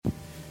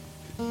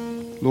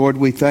Lord,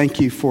 we thank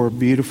you for a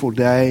beautiful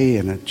day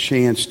and a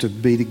chance to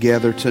be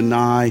together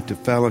tonight, to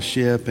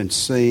fellowship and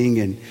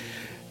sing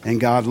and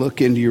God,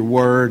 look into your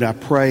word. I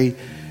pray,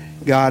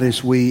 God,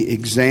 as we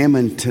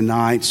examine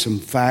tonight some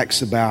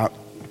facts about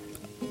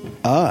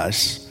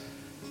us,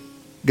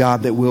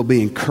 God, that we'll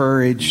be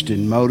encouraged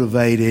and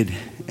motivated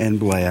and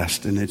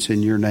blessed. And it's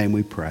in your name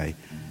we pray.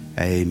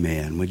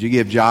 Amen. Would you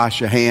give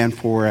Josh a hand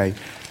for a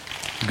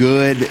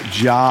good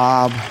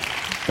job?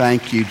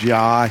 Thank you,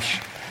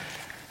 Josh.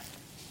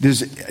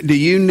 Do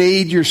you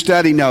need your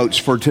study notes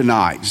for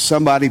tonight?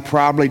 Somebody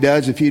probably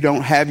does. If you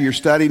don't have your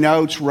study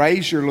notes,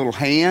 raise your little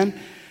hand.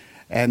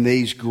 And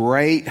these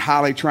great,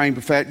 highly trained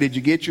professionals, did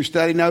you get your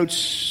study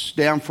notes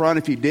down front?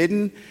 If you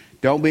didn't,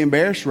 don't be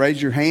embarrassed. Raise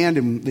your hand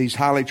and these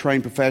highly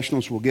trained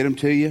professionals will get them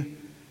to you.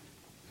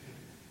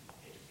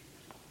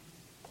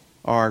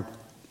 Or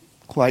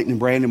Clayton and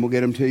Brandon will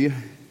get them to you.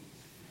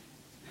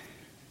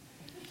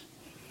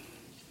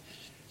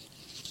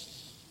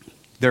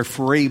 They're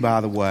free,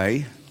 by the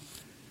way.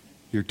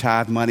 Your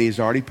tithe money is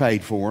already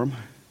paid for them.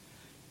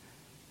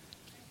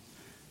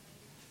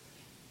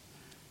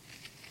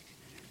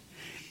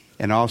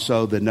 And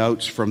also the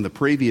notes from the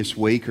previous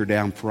week are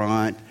down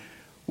front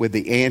with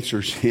the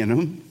answers in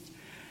them.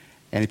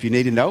 And if you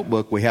need a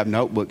notebook, we have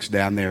notebooks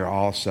down there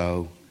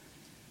also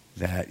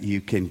that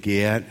you can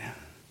get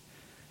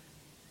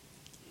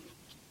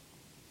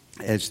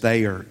as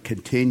they are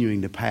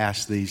continuing to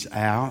pass these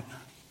out.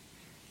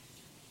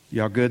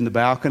 Y'all good in the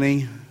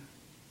balcony?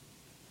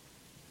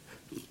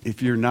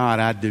 If you're not,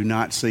 I do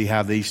not see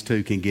how these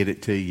two can get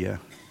it to you.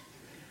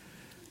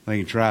 They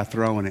can try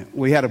throwing it.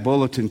 We had a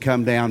bulletin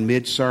come down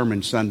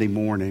mid-sermon Sunday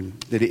morning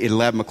at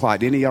 11 o'clock.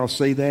 Didn't y'all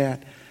see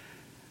that?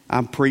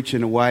 I'm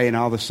preaching away and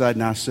all of a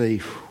sudden I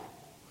see,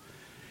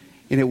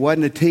 and it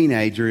wasn't a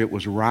teenager, it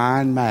was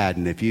Ryan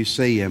Madden. If you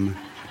see him,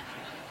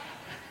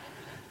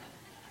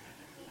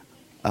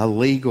 a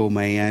legal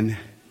man.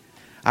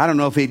 I don't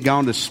know if he'd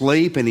gone to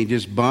sleep and he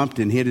just bumped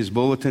and hit his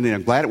bulletin, and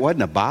I'm glad it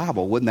wasn't a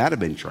Bible. Wouldn't that have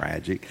been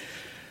tragic?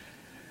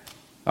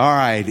 All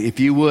right, if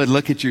you would,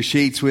 look at your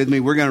sheets with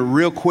me. We're going to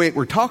real quick,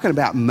 we're talking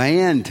about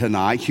man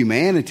tonight,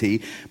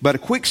 humanity, but a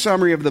quick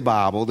summary of the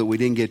Bible that we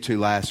didn't get to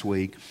last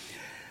week.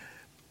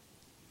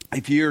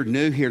 If you're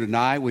new here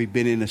tonight, we've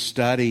been in a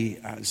study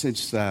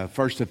since the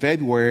 1st of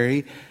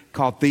February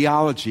called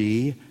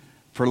Theology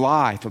for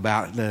Life,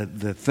 about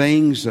the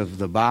things of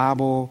the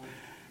Bible,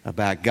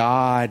 about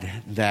God,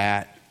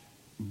 that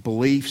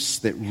beliefs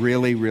that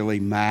really, really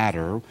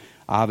matter.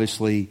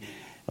 Obviously,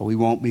 we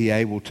won't be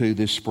able to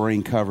this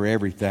spring cover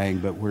everything,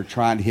 but we're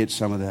trying to hit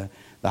some of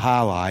the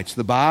highlights.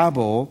 The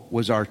Bible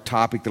was our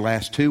topic the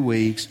last 2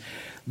 weeks.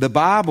 The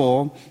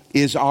Bible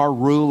is our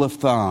rule of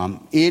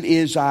thumb. It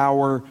is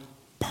our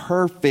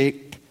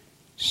perfect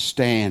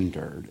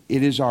standard.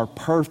 It is our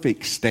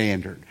perfect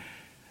standard.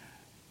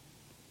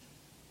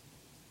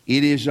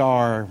 It is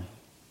our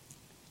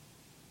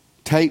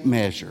tape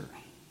measure.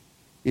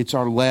 It's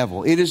our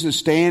level. It is the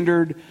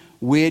standard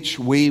which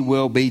we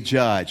will be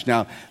judged.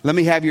 Now, let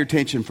me have your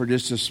attention for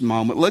just this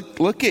moment.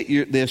 Look at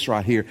this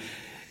right here.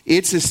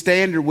 It's a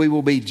standard we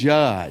will be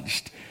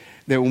judged.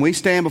 That when we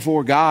stand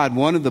before God,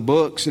 one of the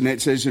books, and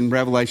it says in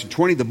Revelation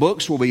 20, the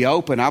books will be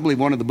open. I believe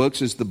one of the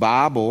books is the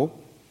Bible.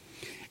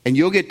 And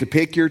you'll get to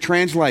pick your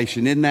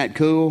translation. Isn't that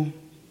cool?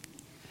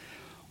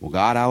 Well,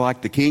 God, I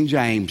like the King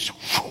James.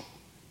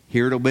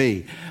 Here it'll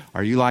be.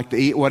 Or you like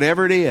the,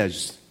 whatever it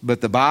is. But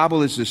the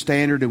Bible is the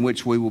standard in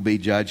which we will be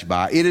judged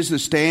by. It is the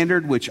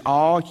standard which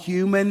all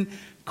human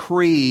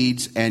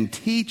creeds and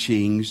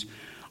teachings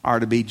are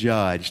to be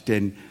judged.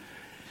 And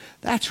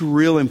that's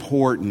real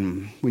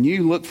important. When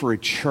you look for a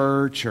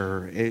church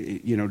or,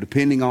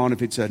 depending on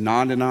if it's a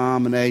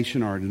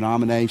non-denomination or a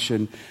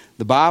denomination,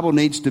 the Bible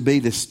needs to be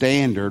the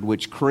standard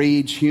which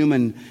creeds,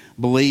 human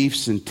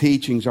beliefs, and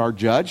teachings are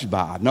judged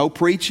by. No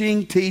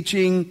preaching,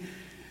 teaching,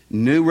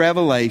 new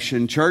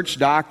revelation, church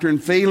doctrine,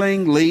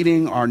 feeling,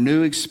 leading, or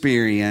new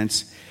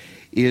experience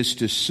is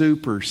to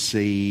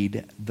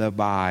supersede the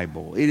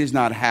Bible. It has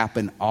not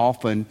happened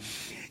often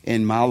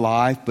in my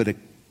life,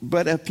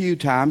 but a few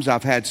times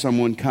I've had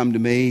someone come to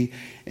me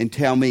and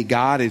tell me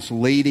God is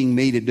leading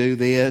me to do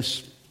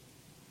this.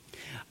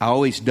 I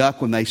always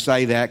duck when they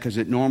say that because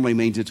it normally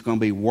means it's going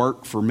to be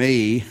work for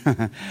me.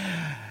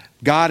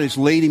 God is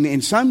leading me.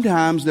 And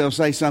sometimes they'll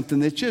say something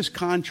that's just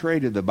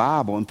contrary to the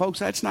Bible. And folks,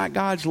 that's not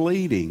God's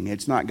leading.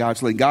 It's not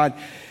God's leading. God,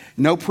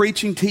 no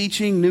preaching,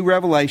 teaching, new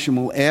revelation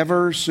will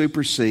ever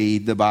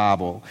supersede the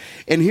Bible.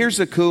 And here's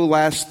a cool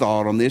last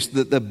thought on this.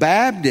 That the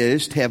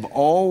Baptists have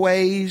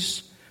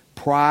always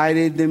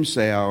prided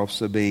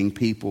themselves of being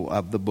people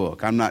of the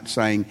book. I'm not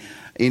saying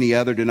any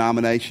other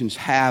denominations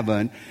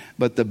haven't,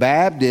 but the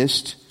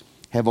Baptists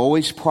have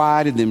always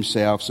prided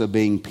themselves of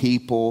being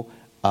people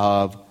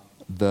of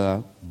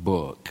the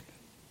book.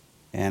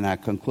 And I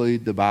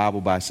conclude the Bible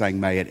by saying,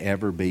 may it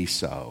ever be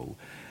so.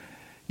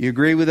 You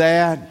agree with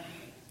that?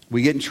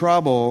 We get in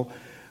trouble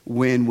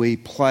when we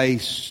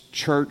place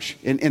church,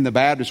 in the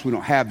Baptists we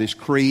don't have this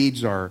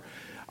creeds or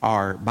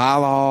our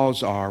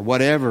bylaws, our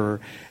whatever,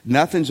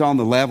 nothing's on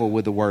the level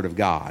with the Word of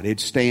God. It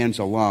stands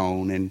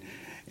alone,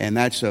 and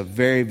that's a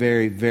very,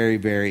 very, very,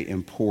 very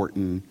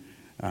important,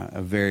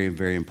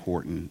 very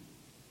important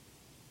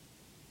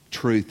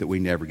truth that we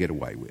never get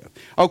away with.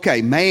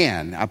 Okay,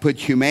 man. I put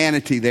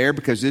humanity there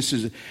because this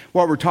is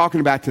what we're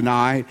talking about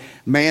tonight.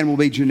 Man will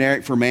be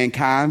generic for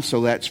mankind,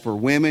 so that's for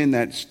women.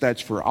 That's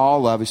for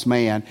all of us,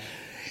 man.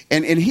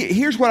 And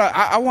here's what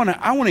I want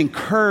to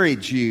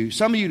encourage you.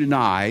 Some of you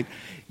tonight,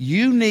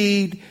 you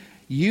need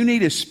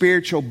a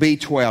spiritual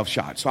B12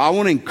 shot. So I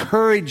want to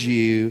encourage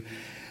you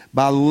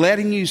by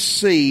letting you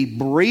see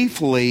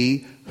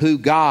briefly who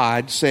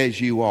God says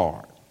you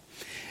are.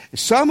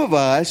 Some of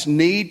us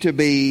need to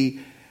be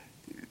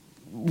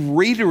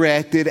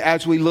redirected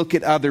as we look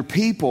at other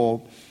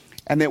people,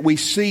 and that we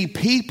see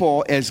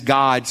people as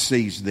God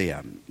sees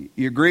them.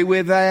 You agree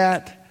with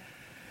that?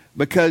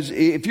 Because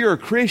if you're a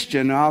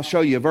Christian, I'll show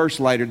you a verse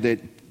later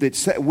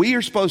that we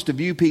are supposed to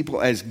view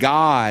people as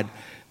God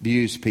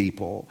views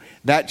people.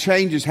 That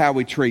changes how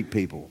we treat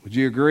people. Would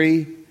you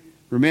agree?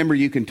 Remember,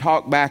 you can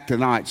talk back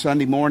tonight.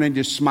 Sunday morning,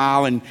 just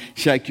smile and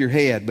shake your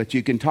head, but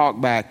you can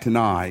talk back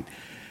tonight.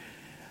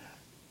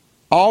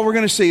 All we're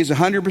going to see is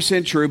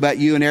 100% true about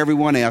you and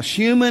everyone else.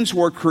 Humans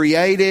were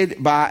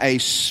created by a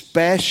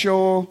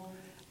special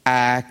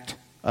act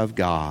of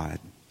God.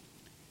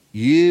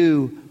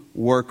 You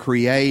were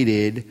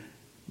created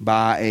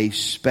by a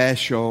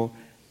special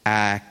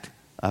act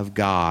of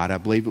God. I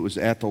believe it was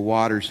Ethel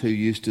Waters who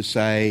used to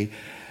say,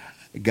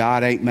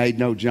 God ain't made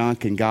no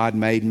junk and God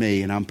made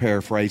me. And I'm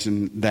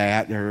paraphrasing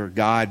that. Or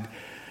God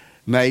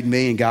made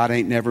me and God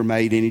ain't never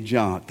made any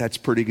junk. That's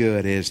pretty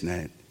good, isn't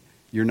it?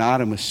 You're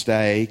not a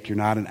mistake. You're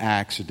not an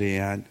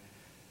accident.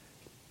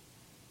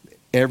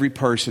 Every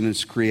person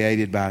is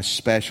created by a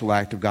special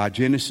act of God.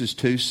 Genesis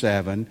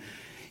 2:7,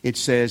 it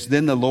says,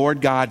 Then the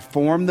Lord God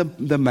formed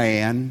the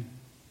man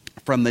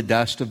from the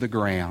dust of the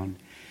ground,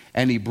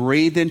 and He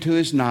breathed into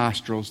his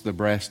nostrils the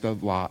breath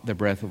of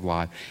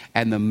life,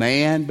 and the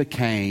man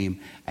became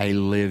a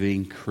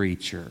living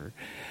creature.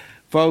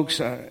 Folks,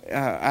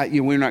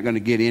 we're not going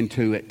to get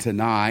into it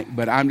tonight,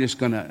 but I'm just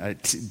going to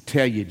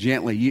tell you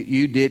gently,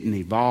 you didn't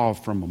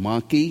evolve from a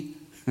monkey.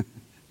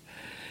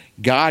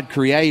 God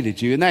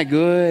created you. Isn't that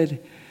good?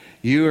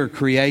 You are a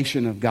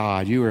creation of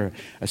God. You are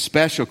a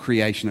special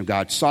creation of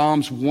God.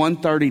 Psalms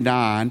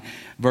 139,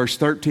 verse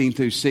 13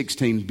 through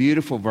 16,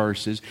 beautiful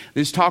verses.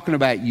 This is talking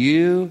about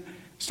you.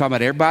 It's talking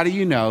about everybody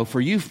you know. For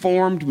you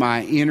formed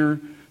my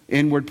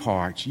inward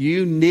parts.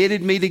 You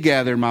knitted me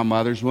together in my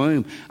mother's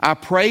womb. I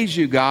praise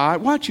you,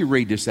 God. Why don't you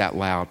read this out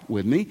loud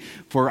with me?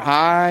 For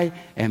I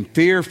am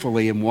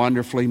fearfully and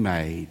wonderfully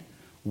made.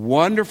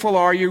 Wonderful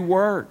are your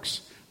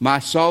works. My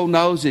soul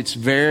knows this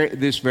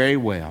very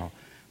well.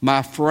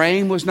 My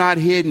frame was not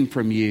hidden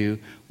from you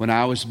when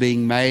I was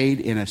being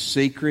made in a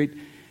secret,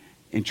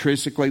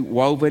 intrinsically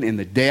woven in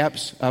the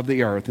depths of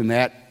the earth. And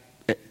that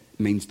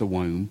means the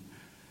womb.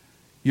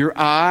 Your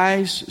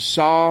eyes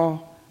saw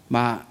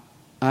my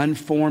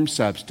unformed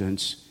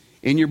substance.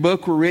 In your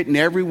book were written,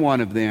 every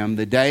one of them,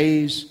 the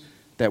days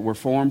that were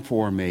formed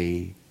for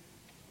me,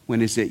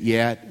 when as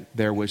yet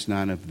there was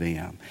none of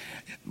them.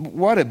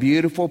 What a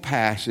beautiful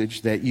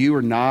passage that you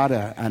are not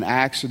an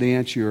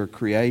accident. You're a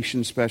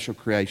creation, special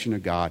creation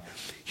of God.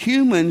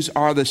 Humans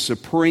are the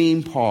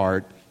supreme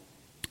part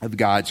of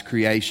God's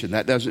creation.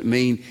 That doesn't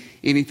mean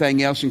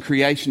anything else in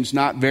creation is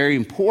not very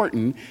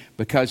important,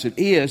 because it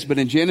is. But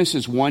in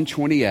Genesis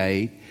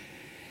 1:28,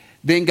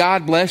 then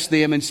God blessed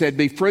them and said,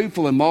 Be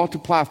fruitful and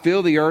multiply,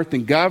 fill the earth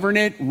and govern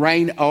it,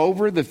 reign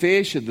over the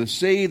fish of the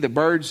sea, the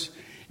birds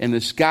in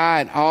the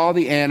sky, and all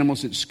the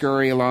animals that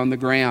scurry along the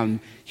ground.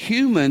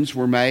 Humans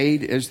were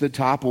made as the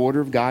top order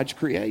of God's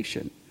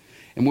creation.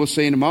 And we'll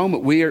see in a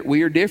moment, we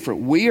are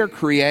different. We are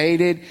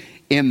created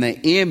in the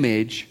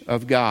image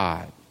of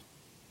God.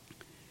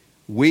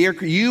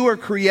 You are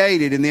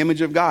created in the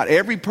image of God.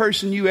 Every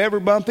person you ever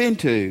bump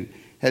into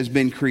has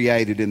been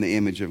created in the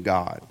image of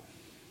God.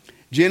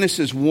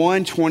 Genesis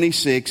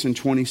 1:26 and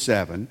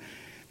 27.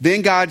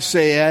 Then God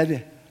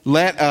said,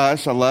 Let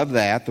us, I love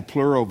that, the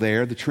plural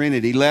there, the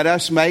Trinity, let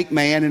us make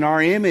man in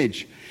our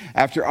image,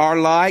 after our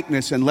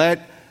likeness, and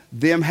let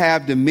them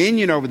have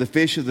dominion over the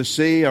fish of the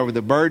sea, over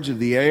the birds of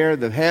the air,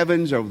 the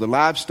heavens, over the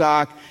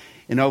livestock,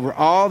 and over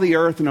all the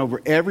earth, and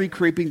over every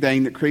creeping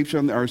thing that creeps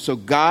on the earth. So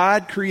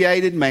God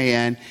created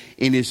man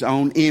in His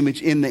own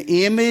image. In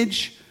the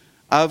image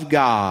of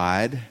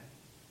God,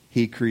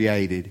 He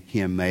created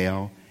him,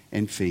 male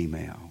and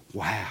female.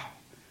 Wow.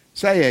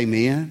 Say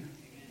amen.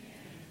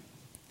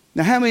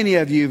 Now, how many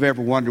of you have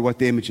ever wondered what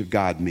the image of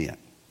God meant?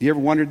 You ever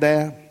wondered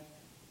that?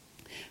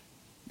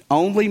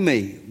 Only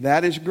me.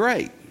 That is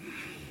great.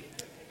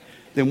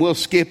 Then we'll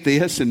skip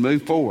this and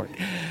move forward.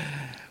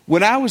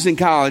 When I was in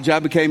college, I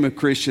became a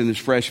Christian as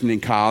a freshman in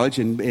college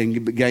and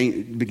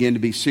began to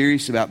be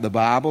serious about the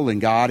Bible and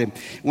God. And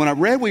when I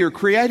read we were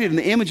created in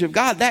the image of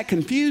God, that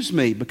confused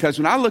me, because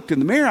when I looked in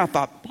the mirror, I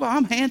thought, well,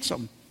 I'm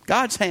handsome.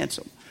 God's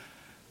handsome.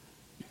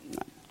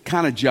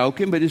 Kind of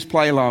joking, but just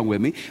play along with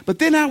me. But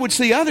then I would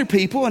see other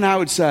people and I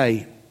would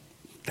say,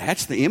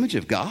 that's the image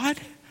of God?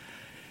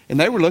 And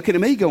they were looking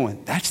at me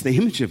going, that's the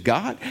image of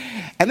God?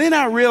 And then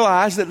I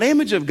realized that the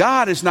image of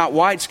God is not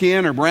white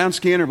skin or brown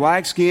skin or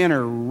black skin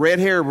or red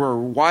hair or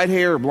white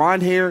hair or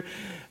blonde hair,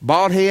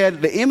 bald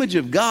head. The image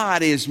of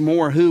God is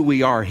more who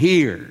we are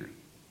here.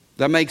 Does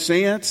that make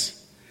sense?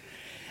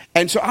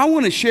 And so I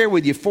want to share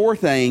with you 4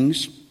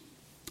 things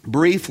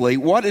briefly.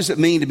 What does it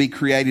mean to be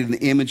created in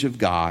the image of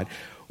God?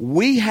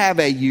 We have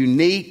a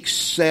unique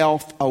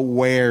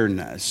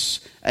self-awareness,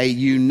 a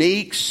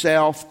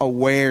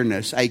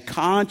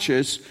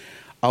conscious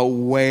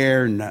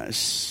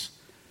awareness.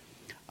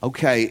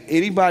 Okay,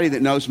 anybody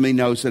that knows me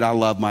knows that I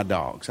love my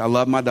dogs. I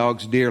love my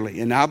dogs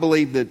dearly. And I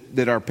believe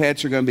that our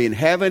pets are going to be in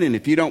heaven. And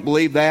if you don't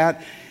believe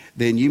that,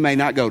 then you may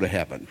not go to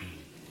heaven.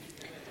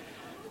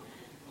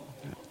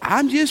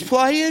 I'm just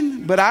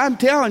playing, but I'm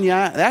telling you,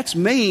 that's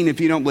mean if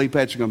you don't believe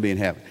pets are going to be in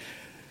heaven.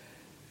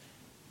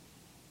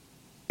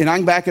 And I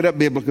can back it up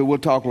biblically. We'll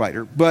talk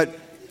later. But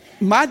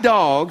my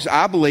dogs,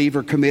 I believe,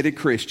 are committed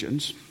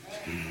Christians.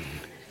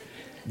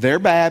 They're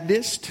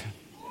Baptist.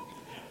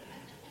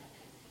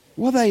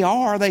 Well, they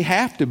are. They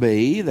have to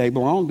be. They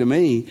belong to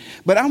me.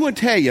 But I'm going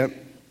to tell you,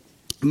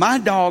 my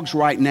dogs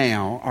right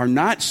now are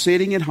not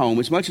sitting at home,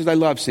 as much as I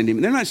love Cindy.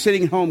 They're not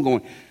sitting at home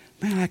going,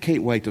 man, I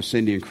can't wait till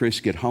Cindy and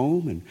Chris get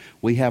home and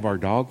we have our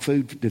dog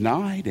food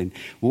tonight and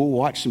we'll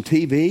watch some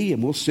TV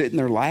and we'll sit in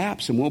their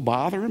laps and we'll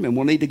bother them and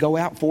we'll need to go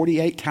out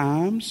 48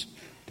 times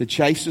to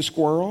chase the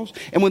squirrels.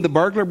 And when the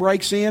burglar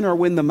breaks in or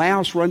when the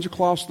mouse runs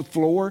across the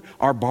floor,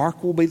 our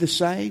bark will be the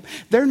same.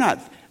 They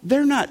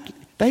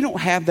don't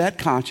have that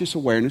conscious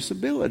awareness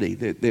ability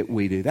that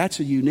we do.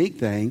 That's a unique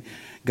thing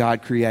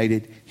God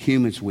created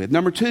humans with.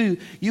 Number 2,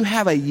 you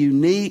have a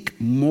unique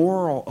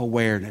moral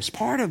awareness.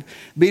 Part of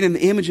being in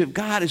the image of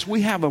God is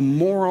we have a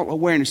moral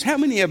awareness. How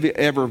many of you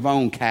ever have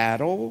owned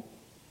cattle?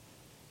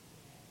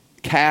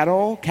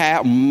 Cattle?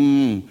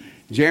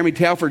 Jeremy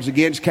Telford's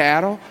against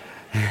cattle.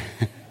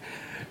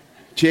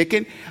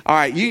 Chicken. All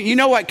right, you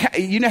know what?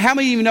 How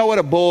many of you know what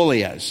a bull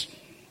is?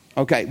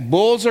 Okay,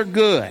 bulls are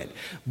good.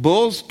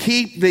 Bulls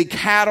keep the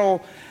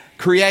cattle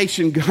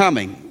creation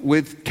coming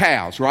with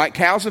cows, right?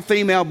 Cows are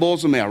female,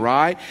 bulls are male,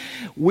 right?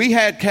 We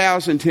had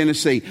cows in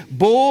Tennessee.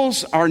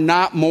 Bulls are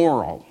not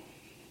moral.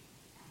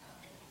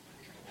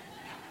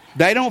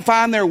 They don't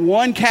find their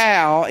one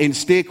cow and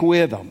stick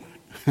with them.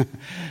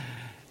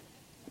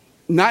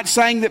 Not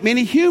saying that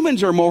many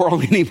humans are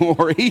moral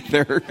anymore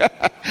either.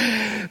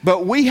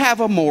 But we have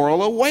a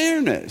moral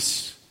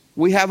awareness.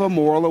 We have a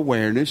moral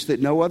awareness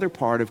that no other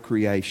part of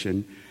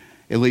creation,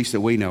 at least that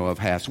we know of,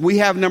 has. We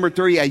have, number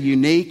 3, a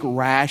unique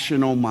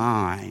rational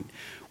mind.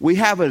 We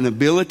have an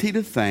ability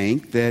to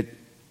think that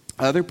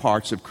other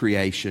parts of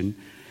creation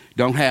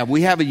don't have.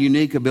 We have a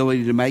unique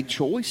ability to make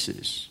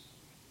choices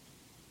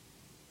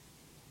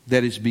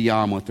that is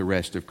beyond what the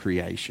rest of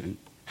creation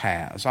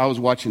has. I was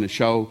watching a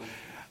show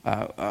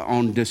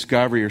on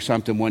Discovery or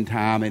something one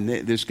time, and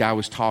this guy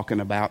was talking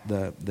about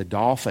the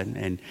dolphin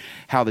and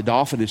how the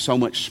dolphin is so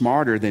much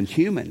smarter than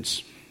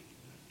humans.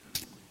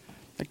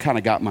 That kind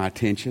of got my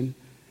attention.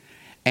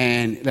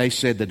 And they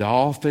said the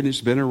dolphin has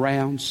been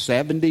around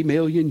 70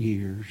 million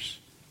years.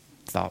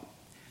 Thought,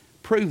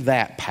 prove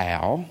that,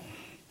 pal.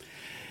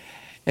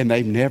 And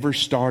they've never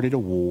started a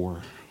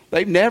war.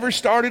 They've never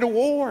started a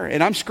war.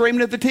 And I'm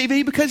screaming at the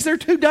TV because they're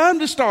too dumb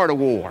to start a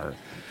war.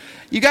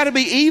 You got to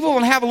be evil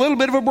and have a little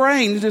bit of a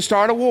brain to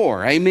start a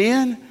war.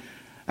 Amen?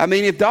 I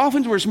mean, if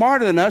dolphins were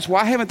smarter than us,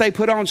 why haven't they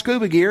put on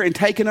scuba gear and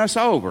taken us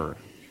over?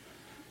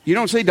 You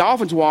don't see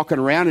dolphins walking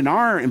around in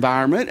our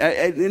environment.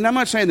 And I'm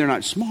not saying they're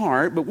not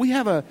smart, but we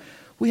have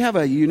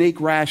a unique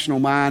rational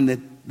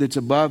mind that's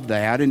above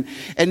that.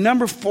 And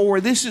number 4,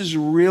 this is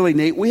really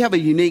neat. We have a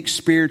unique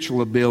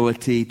spiritual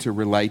ability to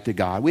relate to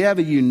God. We have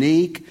a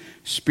unique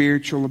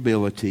spiritual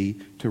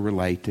ability to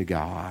relate to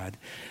God.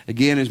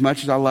 Again, as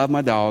much as I love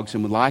my dogs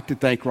and would like to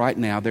think right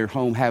now they're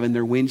home having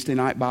their Wednesday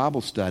night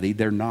Bible study,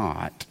 they're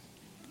not.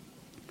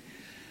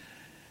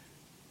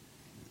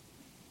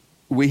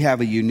 We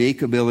have a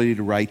unique ability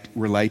to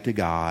relate to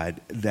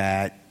God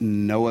that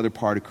no other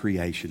part of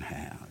creation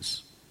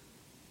has.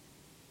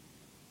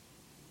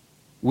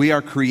 We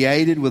are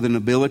created with an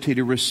ability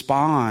to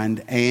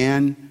respond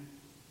and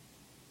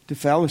to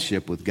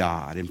fellowship with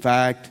God. In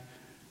fact,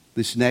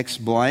 this next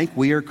blank,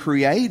 we are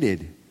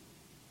created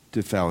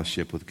to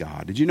fellowship with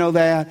God. Did you know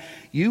that?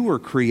 You were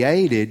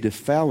created to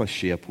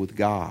fellowship with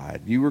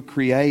God. You were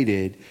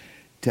created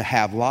to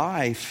have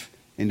life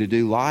and to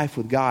do life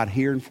with God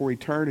here and for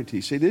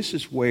eternity. See, this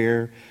is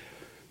where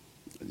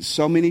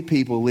so many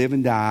people live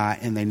and die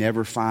and they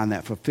never find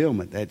that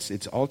fulfillment.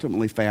 It's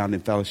ultimately found in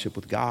fellowship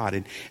with God.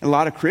 And a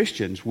lot of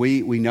Christians,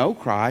 we know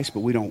Christ,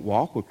 but we don't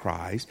walk with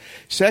Christ.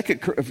 1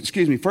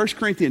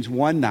 Corinthians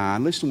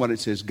 1:9, listen to what it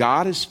says.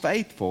 God is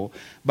faithful,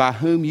 by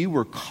whom you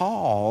were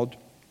called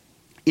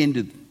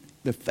into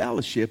the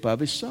fellowship of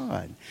His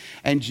Son,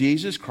 and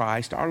Jesus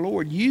Christ our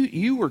Lord.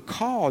 You were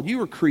called, you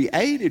were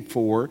created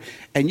for,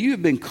 and you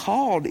have been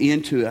called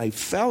into a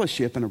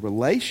fellowship and a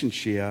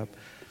relationship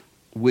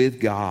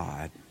with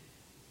God.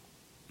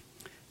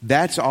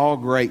 That's all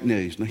great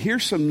news. Now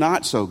here's some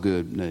not so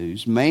good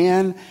news.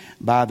 Man,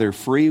 by their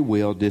free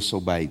will,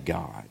 disobeyed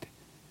God.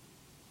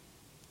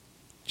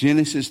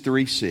 Genesis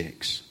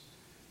 3:6.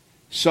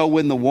 So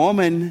when the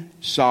woman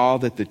saw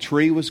that the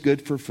tree was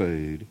good for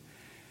food,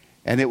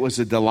 and it was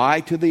a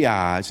delight to the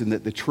eyes, and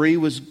that the tree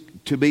was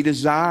to be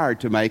desired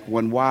to make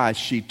one wise,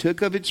 she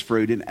took of its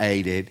fruit and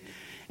ate it,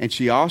 and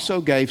she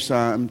also gave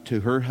some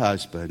to her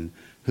husband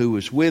who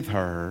was with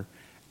her,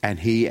 and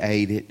he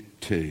ate it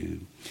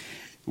too.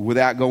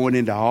 Without going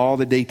into all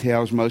the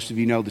details, most of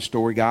you know the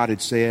story. God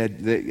had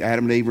said that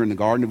Adam and Eve were in the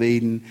Garden of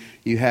Eden.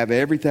 You have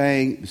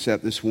everything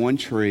except this one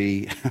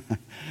tree.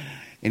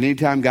 And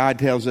anytime God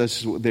tells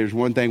us there's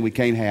one thing we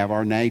can't have,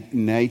 our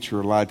nature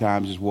a lot of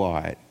times is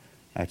what?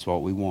 That's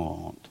what we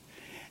want.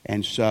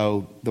 And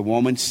so the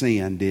woman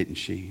sinned, didn't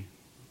she?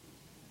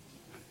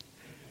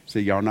 See,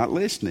 y'all not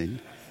listening.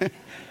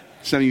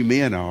 Some of you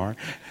men are.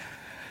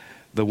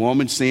 The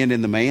woman sinned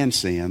and the man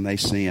sinned. They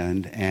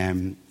sinned,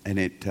 and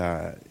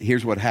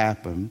here's what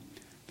happened.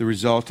 It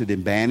resulted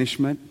in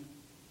banishment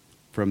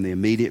from the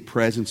immediate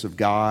presence of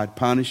God,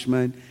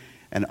 punishment,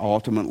 and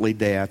ultimately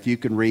death. You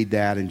can read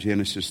that in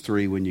Genesis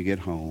 3 when you get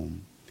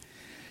home.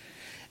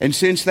 And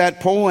since that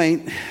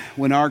point,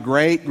 when our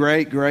greats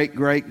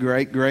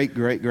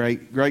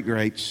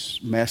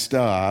messed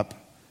up,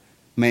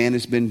 man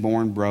has been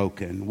born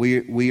broken.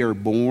 We are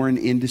born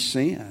into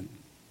sin.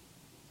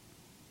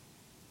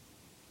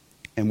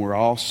 And we're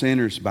all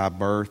sinners by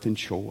birth and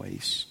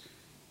choice.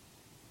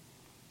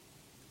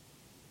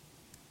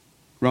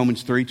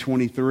 Romans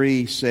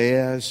 3:23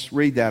 says,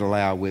 read that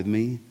aloud with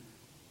me.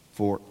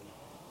 For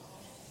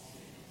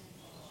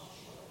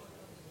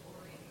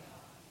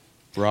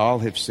all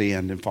have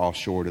sinned and fall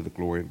short of the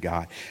glory of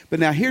God. But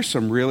now here's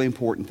some really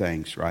important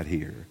things right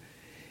here.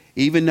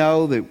 Even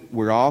though that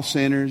we're all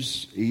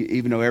sinners,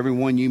 even though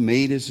everyone you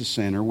meet is a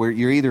sinner,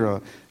 you're either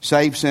a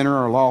saved sinner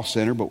or a lost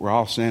sinner, but we're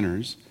all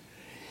sinners,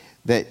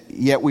 that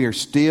yet we are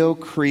still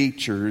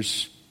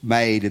creatures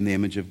made in the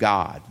image of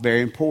God.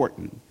 Very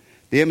important.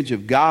 The image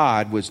of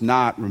God was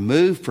not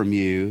removed from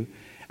you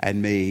and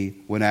me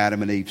when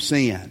Adam and Eve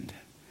sinned.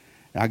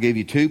 I'll give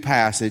you two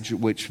passages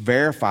which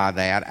verify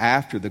that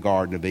after the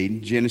Garden of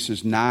Eden.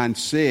 Genesis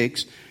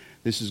 9:6.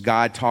 This is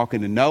God talking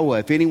to Noah.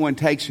 If anyone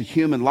takes a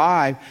human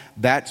life,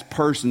 that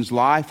person's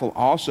life will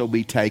also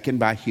be taken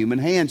by human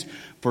hands.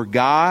 For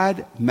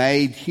God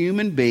made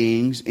human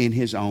beings in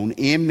His own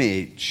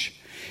image.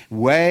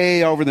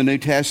 Way over the New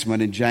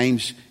Testament in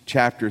James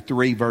chapter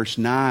 3 verse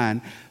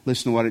 9,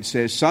 listen to what it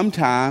says.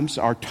 Sometimes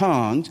our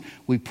tongues,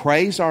 we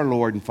praise our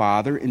Lord and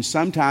Father, and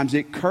sometimes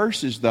it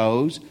curses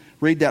those,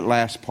 read that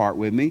last part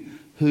with me,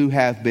 who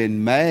have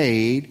been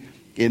made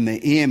in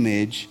the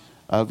image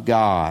of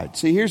God.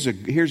 See, here's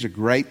a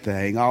great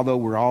thing. Although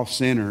we're all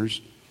sinners,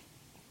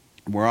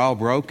 we're all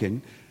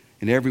broken,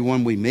 and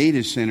everyone we meet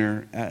is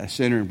a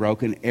sinner and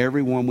broken.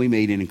 Everyone we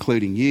meet, and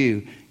including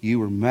you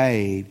were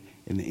made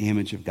in the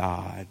image of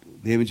God.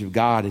 The image of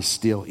God is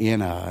still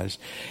in us.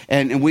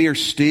 And we are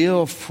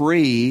still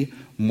free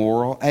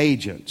moral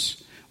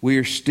agents. We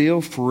are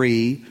still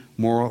free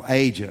moral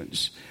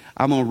agents.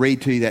 I'm going to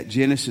read to you that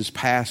Genesis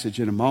passage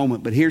in a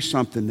moment, but here's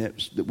something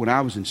that when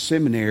I was in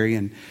seminary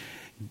and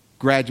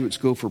graduate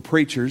school for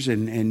preachers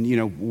and you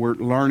know, we're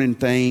learning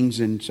things,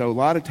 and so a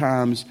lot of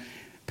times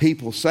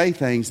people say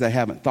things they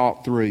haven't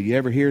thought through. You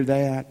ever hear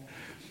that?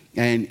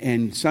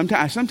 And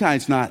sometimes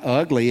it's not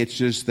ugly. It's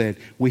just that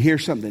we hear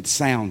something that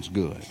sounds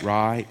good,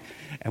 right?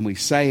 And we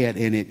say it,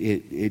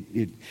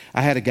 and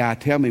I had a guy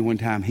tell me one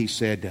time. He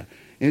said,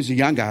 it was a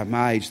young guy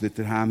my age at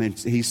the time, and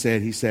he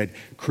said,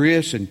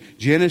 Chris, in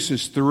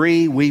Genesis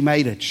 3, we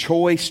made a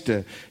choice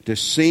to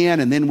sin,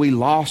 and then we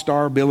lost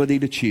our ability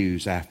to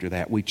choose after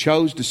that. We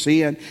chose to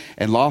sin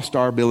and lost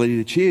our ability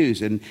to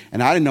choose. And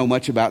I didn't know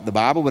much about the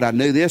Bible, but I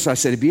knew this. I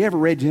said, have you ever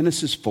read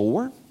Genesis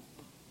 4?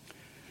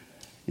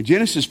 In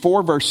Genesis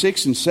 4, verse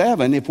 6 and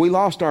 7, if we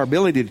lost our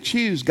ability to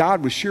choose,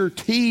 God was sure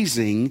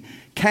teasing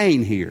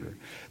Cain here.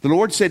 The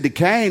Lord said to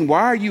Cain,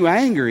 why are you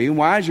angry and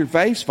why is your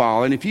face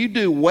fallen? If you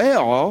do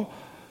well,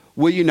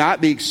 will you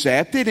not be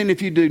accepted? And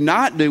if you do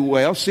not do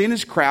well, sin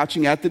is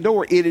crouching at the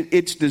door.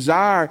 Its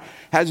desire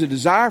has a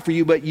desire for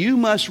you, but you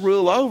must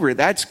rule over it.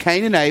 That's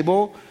Cain and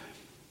Abel.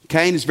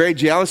 Cain is very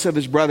jealous of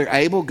his brother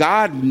Abel.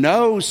 God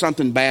knows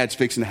something bad's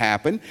fixing to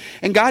happen.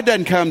 And God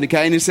doesn't come to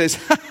Cain and says,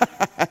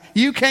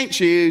 you can't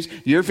choose.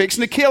 You're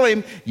fixing to kill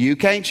him. You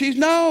can't choose.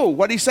 No.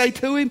 What did he say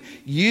to him?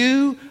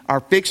 You are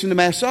fixing to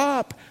mess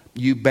up.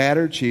 You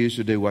better choose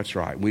to do what's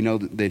right. We know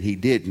that he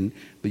didn't,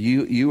 but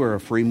you are a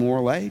free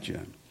moral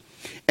agent.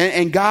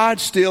 And God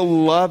still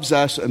loves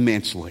us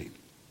immensely.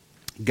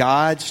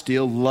 God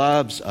still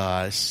loves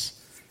us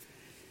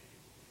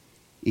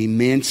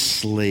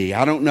immensely.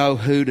 I don't know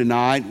who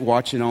tonight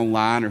watching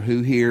online or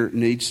who here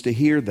needs to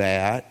hear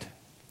that,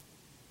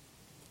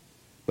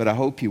 but I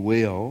hope you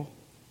will.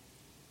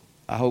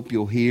 I hope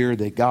you'll hear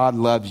that God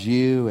loves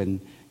you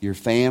and your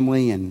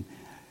family, and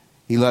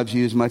He loves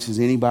you as much as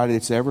anybody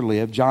that's ever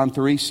lived. John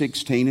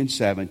 3:16 and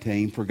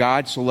 17. For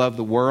God so loved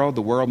the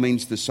world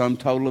means the sum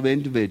total of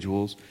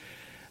individuals,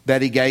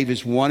 that He gave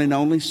His one and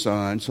only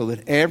Son, so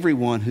that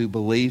everyone who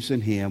believes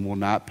in Him will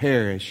not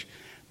perish,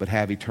 but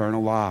have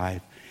eternal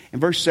life. In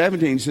verse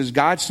 17 it says,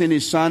 God sent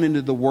His Son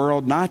into the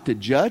world not to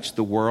judge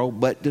the world,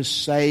 but to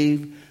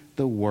save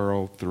the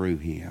world through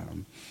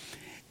Him.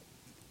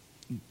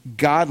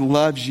 God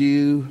loves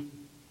you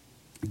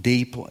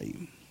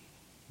deeply.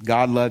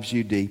 God loves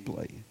you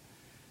deeply.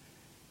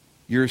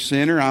 You're a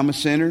sinner, I'm a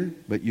sinner,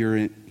 but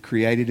you're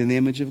created in the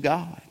image of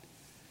God.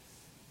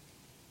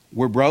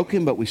 We're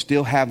broken, but we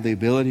still have the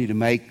ability to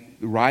make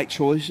right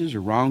choices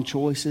or wrong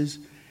choices.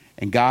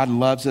 And God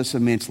loves us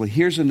immensely.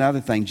 Here's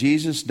another thing.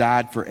 Jesus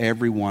died for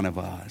every one of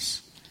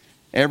us.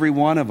 Every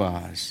one of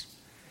us.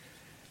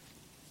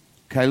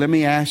 Okay, let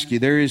me ask you.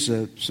 There is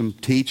some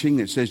teaching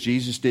that says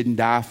Jesus didn't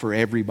die for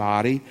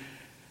everybody.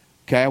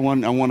 Okay, I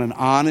want an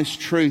honest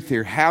truth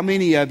here. How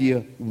many of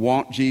you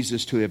want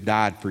Jesus to have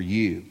died for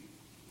you?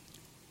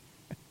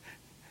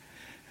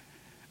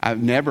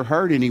 I've never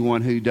heard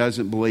anyone who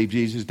doesn't believe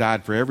Jesus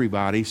died for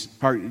everybody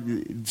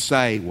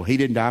say, well, He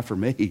didn't die for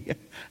me.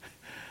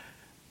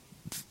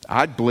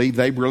 I'd believe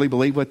they really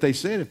believe what they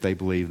said if they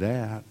believe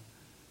that.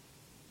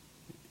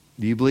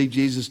 Do you believe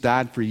Jesus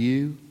died for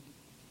you?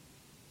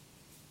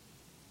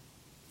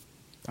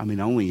 I mean,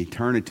 only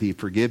eternity,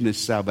 forgiveness,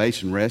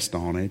 salvation rest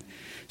on it.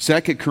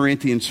 2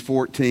 Corinthians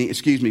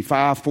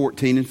 5,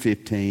 14 and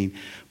 15.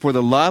 For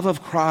the love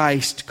of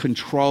Christ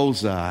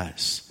controls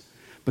us,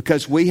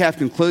 because we have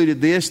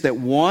concluded this, that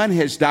one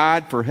has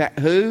died for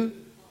who?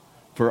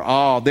 For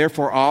all.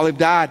 Therefore all have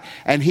died.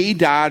 And He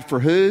died for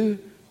who?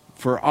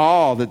 For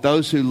all, that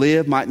those who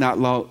live might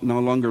no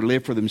longer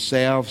live for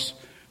themselves,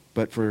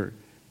 but for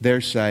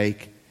their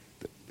sake,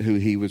 who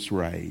He was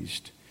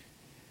raised.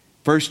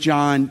 1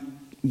 John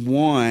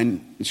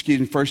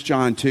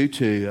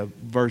 2:2, a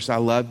verse I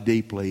love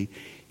deeply.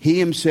 He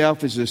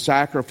Himself is a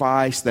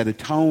sacrifice that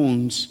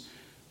atones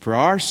for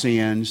our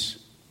sins,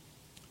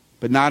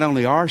 but not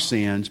only our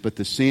sins, but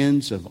the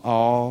sins of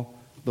all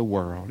the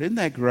world. Isn't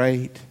that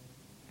great?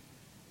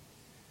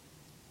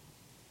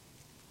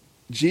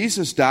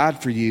 Jesus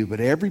died for you, but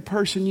every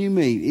person you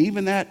meet,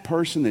 even that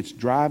person that's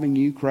driving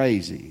you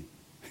crazy,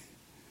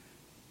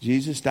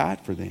 Jesus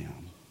died for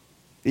them.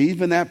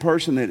 Even that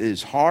person that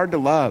is hard to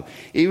love,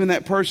 even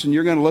that person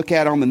you're going to look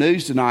at on the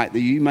news tonight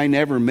that you may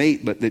never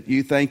meet, but that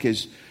you think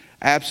is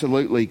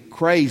absolutely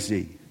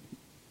crazy,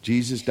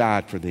 Jesus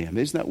died for them.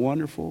 Isn't that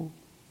wonderful?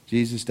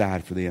 Jesus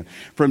died for them.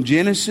 From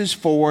Genesis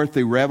 4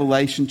 through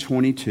Revelation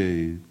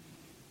 22,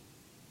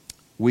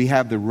 we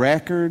have the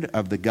record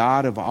of the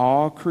God of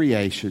all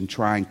creation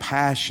trying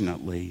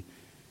passionately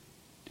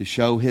to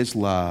show His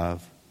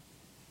love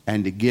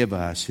and to give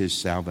us His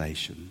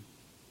salvation.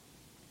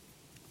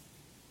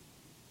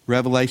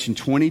 Revelation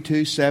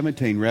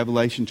 22:17.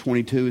 Revelation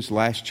 22 is the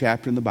last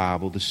chapter in the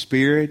Bible. The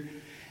Spirit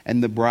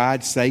and the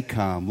bride say,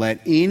 come. Let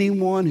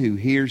anyone who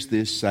hears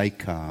this say,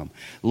 come.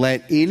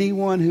 Let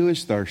anyone who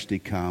is thirsty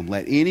come.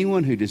 Let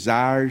anyone who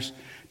desires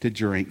to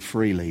drink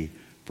freely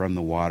from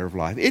the water of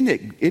life.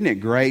 Isn't it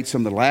great?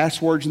 Some of the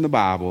last words in the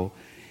Bible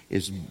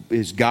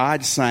is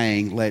God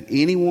saying, let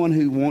anyone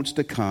who wants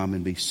to come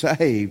and be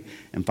saved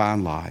and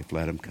find life,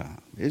 let him come.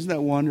 Isn't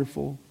that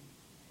wonderful?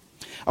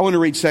 I want to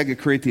read 2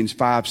 Corinthians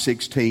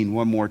 5:16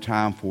 one more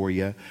time for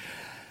you.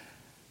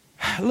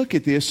 Look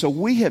at this. So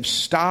we have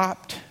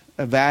stopped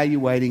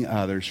evaluating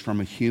others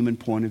from a human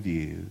point of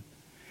view.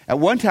 At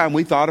one time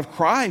we thought of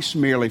Christ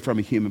merely from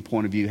a human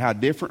point of view. How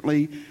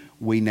differently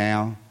we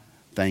now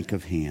think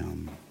of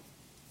Him.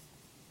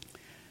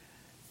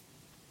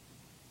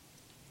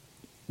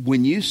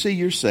 When you see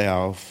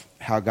yourself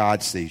how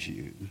God sees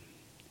you,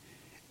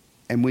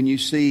 and when you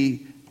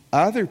see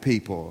other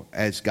people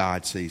as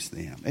God sees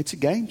them, it's a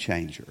game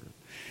changer.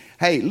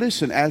 Hey,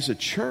 listen, as a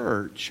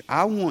church,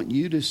 I want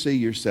you to see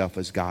yourself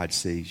as God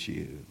sees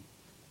you.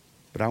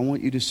 But I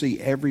want you to see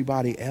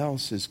everybody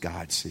else as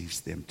God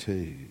sees them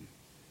too.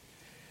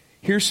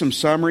 Here's some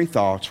summary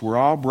thoughts. We're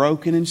all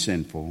broken and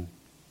sinful.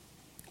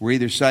 We're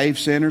either saved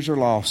sinners or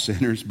lost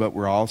sinners, but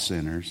we're all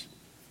sinners.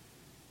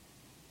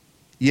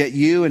 Yet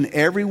you and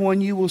everyone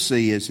you will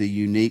see is a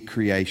unique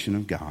creation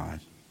of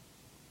God.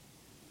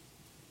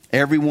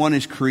 Everyone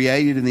is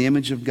created in the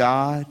image of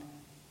God.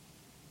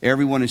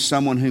 Everyone is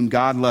someone whom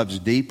God loves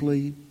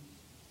deeply.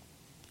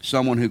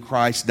 Someone who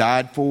Christ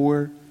died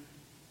for.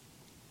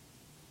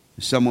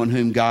 Someone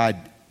whom God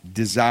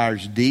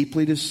desires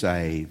deeply to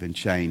save and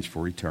change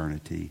for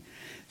eternity.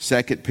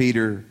 2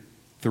 Peter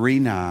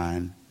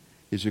 3:9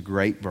 is a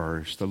great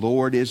verse. The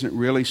Lord isn't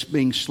really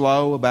being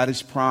slow about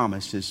His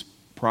promise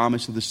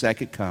of the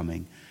second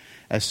coming,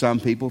 as some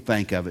people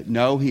think of it.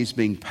 No, He's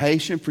being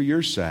patient for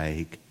your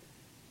sake.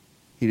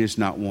 He does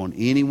not want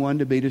anyone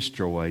to be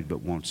destroyed,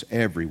 but wants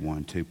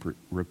everyone to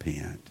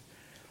repent.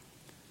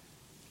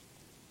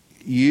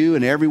 You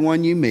and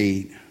everyone you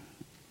meet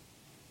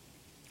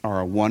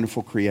are a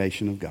wonderful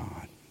creation of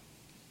God.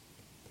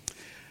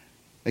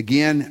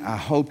 Again, I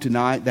hope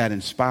tonight that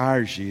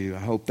inspires you. I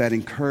hope that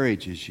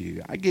encourages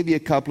you. I give you a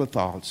couple of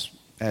thoughts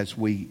as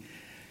we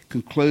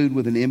conclude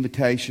with an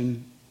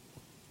invitation.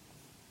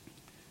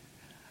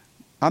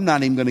 I'm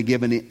not even going to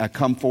give a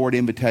come forward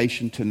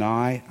invitation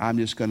tonight. I'm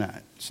just going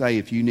to say,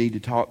 if you need to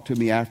talk to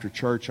me after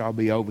church, I'll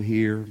be over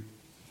here.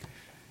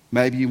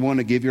 Maybe you want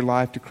to give your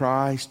life to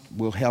Christ.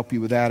 We'll help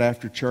you with that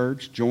after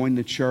church. Join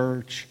the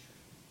church.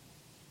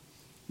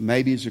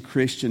 Maybe as a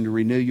Christian to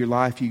renew your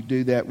life, you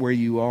do that where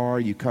you are.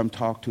 You come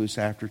talk to us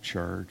after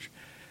church.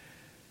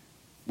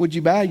 Would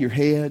you bow your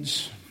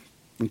heads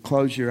and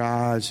close your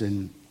eyes?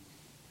 And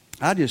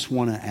I just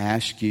want to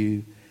ask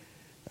you,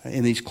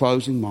 in these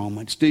closing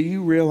moments, do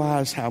you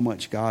realize how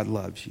much God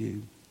loves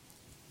you?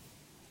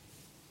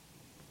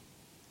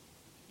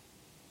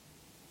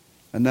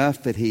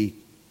 Enough that He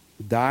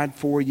died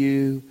for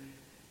you,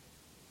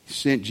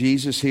 sent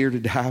Jesus here to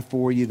die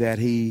for you, that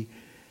He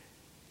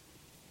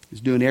is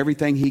doing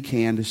everything He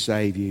can to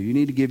save you. You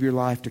need to give your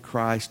life to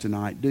Christ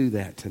tonight. Do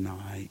that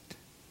tonight.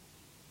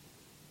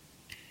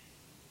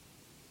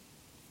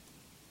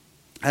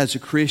 As a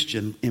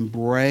Christian,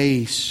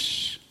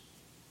 embrace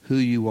who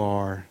you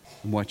are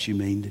and what you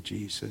mean to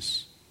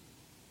Jesus.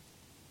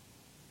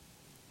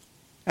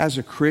 As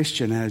a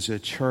Christian, as a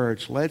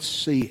church, let's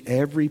see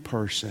every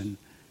person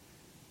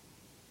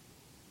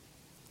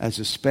as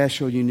a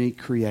special, unique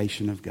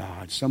creation of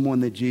God.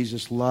 Someone that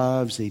Jesus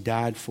loves, He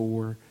died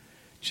for,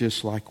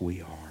 just like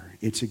we are.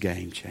 It's a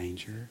game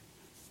changer.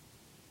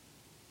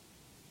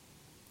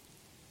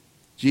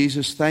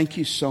 Jesus, thank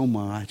you so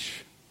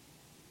much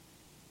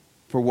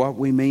for what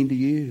we mean to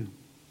you.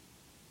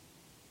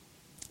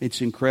 It's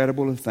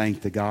incredible to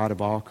think the God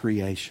of all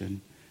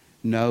creation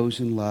knows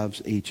and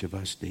loves each of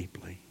us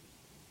deeply.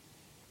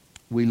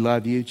 We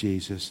love you,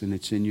 Jesus, and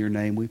it's in your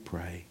name we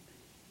pray.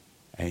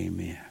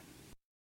 Amen.